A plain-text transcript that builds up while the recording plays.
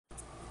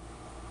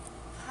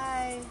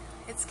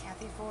It's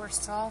Kathy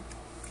Forrestal,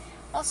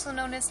 also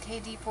known as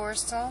KD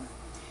Forrestal,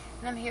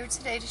 and I'm here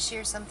today to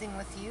share something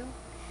with you.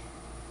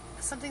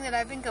 Something that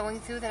I've been going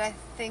through that I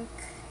think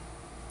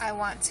I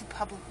want to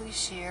publicly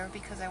share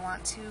because I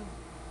want to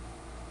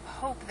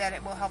hope that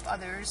it will help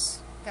others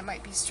that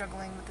might be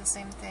struggling with the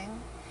same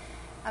thing.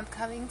 I'm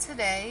coming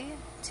today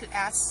to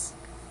ask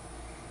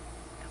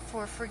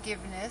for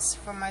forgiveness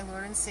from my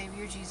Lord and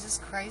Savior Jesus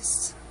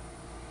Christ,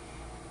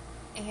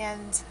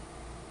 and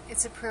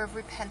it's a prayer of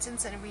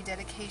repentance and a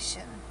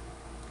rededication.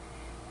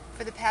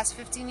 For the past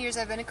 15 years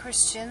I've been a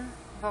Christian.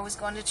 I've always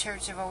gone to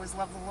church. I've always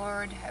loved the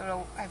Lord.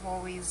 I've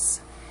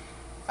always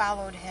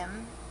followed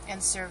Him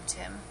and served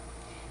Him.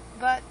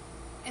 But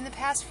in the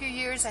past few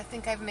years I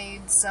think I've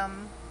made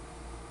some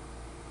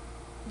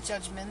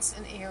judgments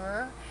in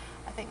error.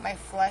 I think my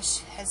flesh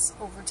has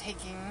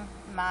overtaken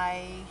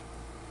my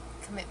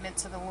commitment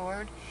to the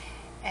Lord,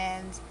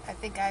 and I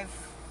think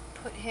I've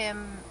put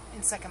Him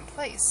in second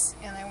place,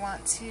 and I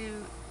want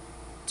to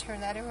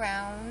turn that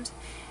around.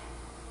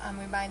 I'm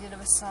reminded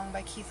of a song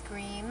by Keith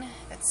Green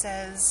that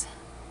says,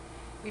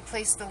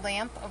 "Replace the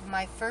lamp of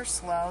my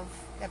first love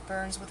that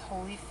burns with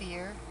holy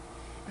fear."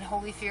 And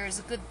holy fear is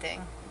a good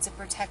thing. It's a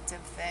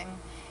protective thing.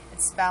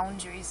 It's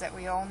boundaries that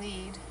we all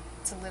need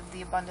to live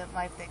the abundant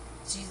life that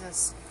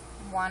Jesus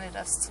wanted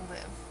us to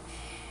live.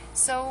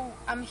 So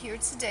I'm here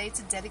today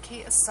to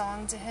dedicate a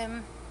song to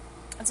Him.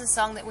 It's a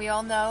song that we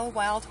all know,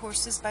 Wild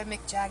Horses by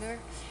Mick Jagger.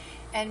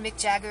 And Mick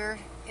Jagger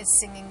is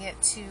singing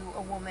it to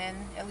a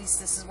woman, at least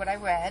this is what I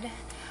read,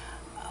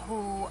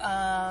 who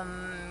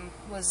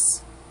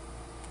was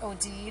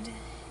OD'd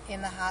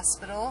in the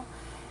hospital,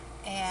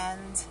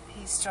 and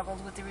he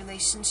struggled with the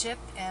relationship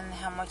and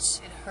how much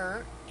it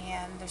hurt,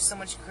 and there's so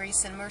much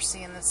grace and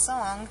mercy in this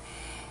song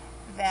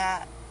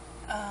that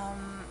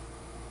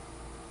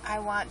I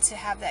want to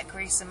have that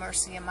grace and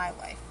mercy in my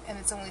life, and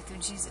it's only through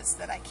Jesus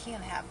that I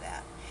can have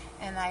that.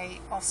 And I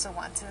also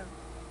want to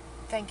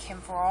thank Him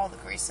for all the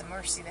grace and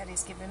mercy that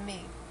He's given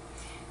me.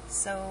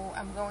 So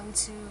I'm going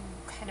to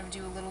kind of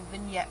do a little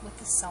vignette with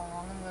the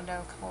song. I'm going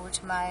to come over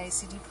to my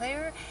CD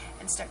player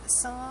and start the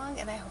song,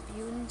 and I hope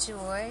you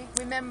enjoy.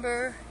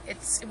 Remember,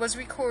 it was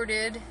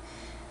recorded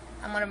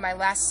on one of my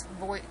last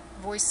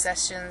voice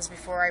sessions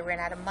before I ran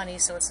out of money,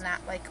 so it's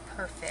not like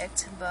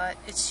perfect, but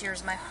it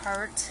shares my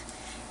heart,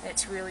 and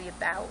it's really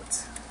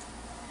about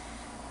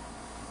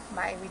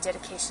my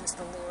rededication to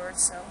the Lord.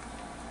 So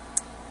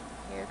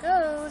here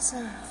goes.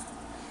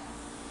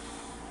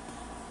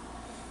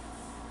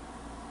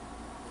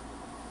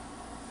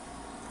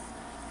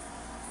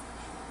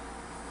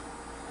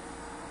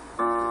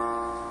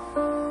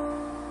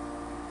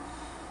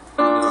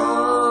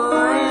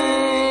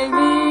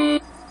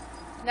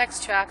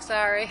 Next track,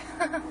 sorry.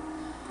 I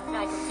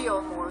can feel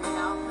it more, you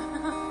know.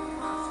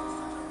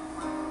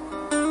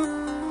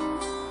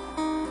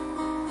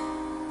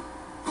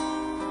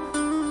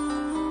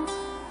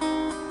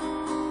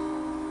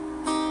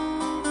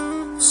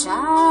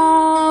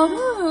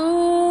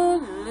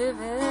 Childhood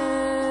living,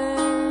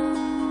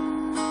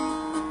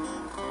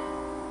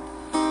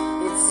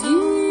 it's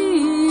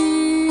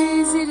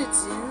easy to do.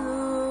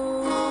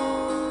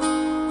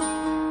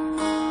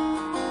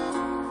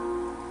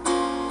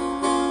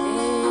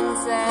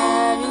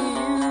 That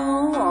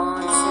you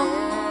wanted,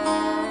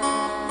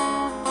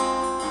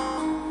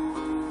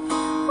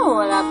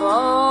 well, I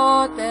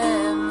bought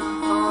them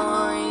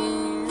for you.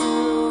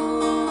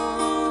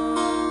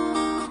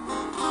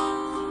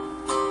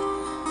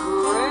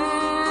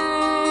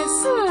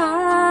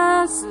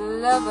 Graceless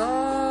lover,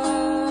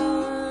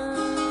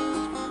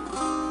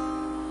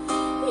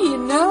 you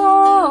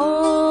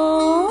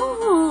know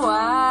who I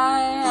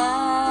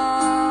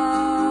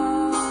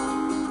am.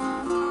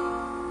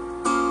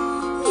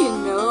 You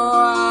know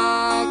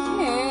I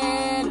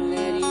can't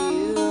let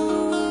you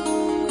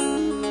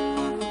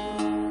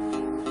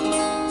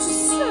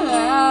just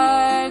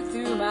slide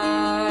through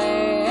my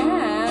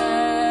hands.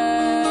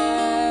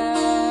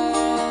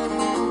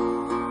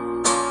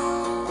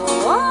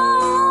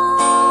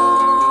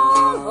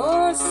 Wild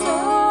horses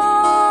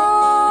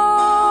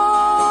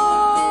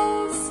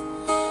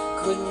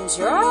couldn't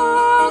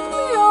drag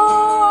me on.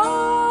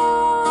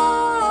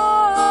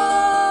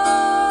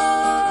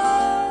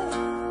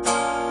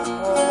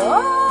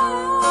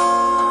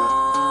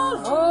 Wild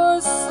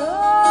horses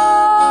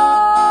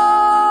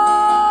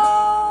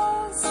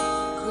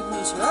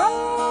couldn't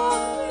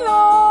drag me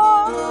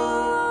on.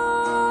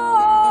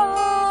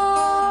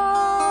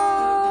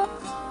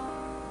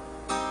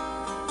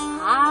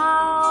 I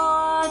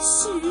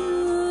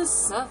choose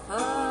suffer.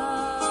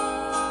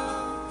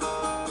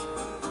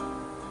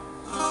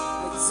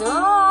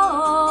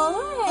 Don't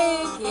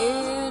ache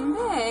in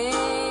pain.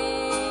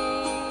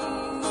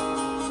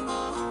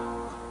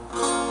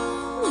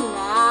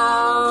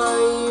 Now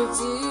you've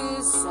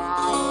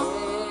decided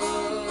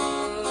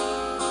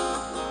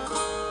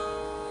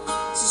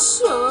to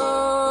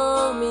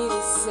show me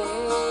the same.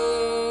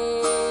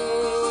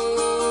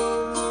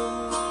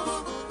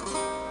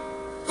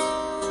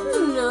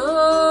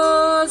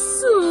 No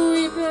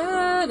sweet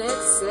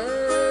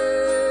benefits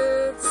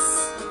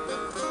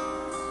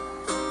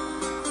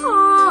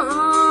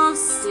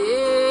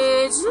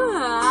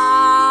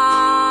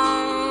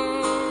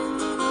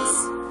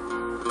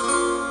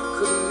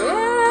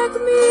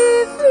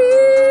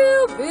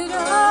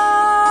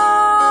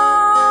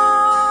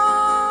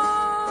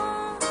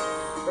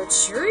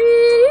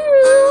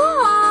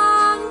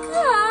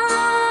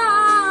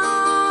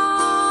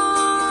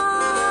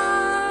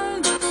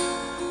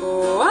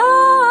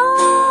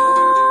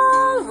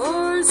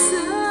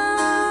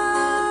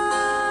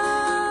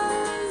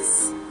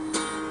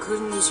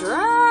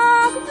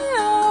drag me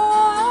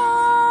away.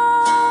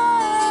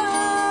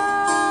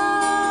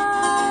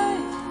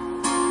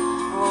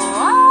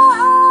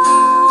 Wild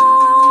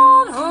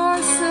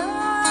horses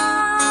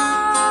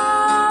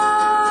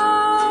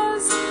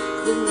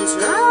couldn't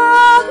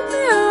drag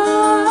me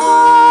away.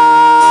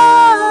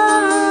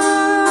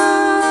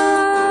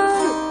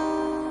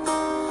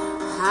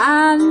 I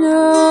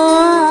know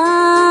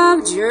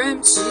I've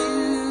dreamt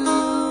you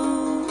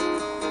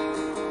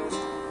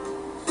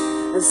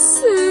a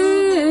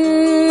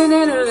sin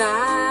and a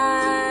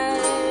lie.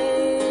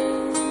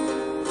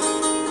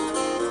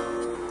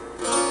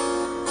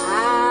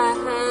 I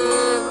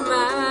have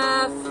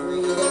my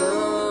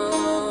freedom,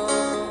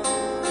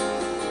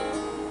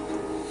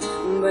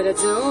 but I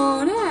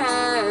don't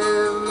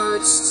have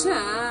much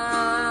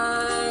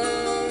time.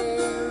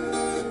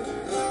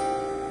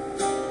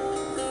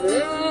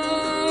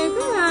 Faith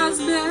has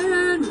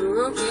been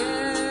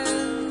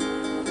broken,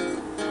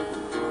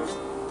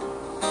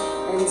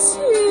 and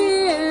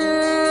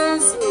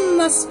tears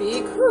must be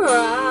cried.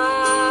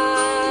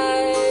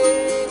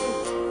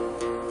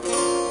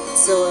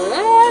 So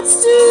let's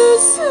do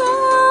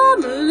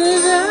some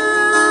living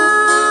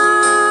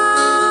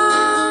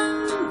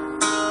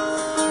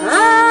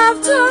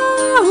after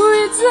we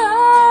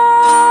die.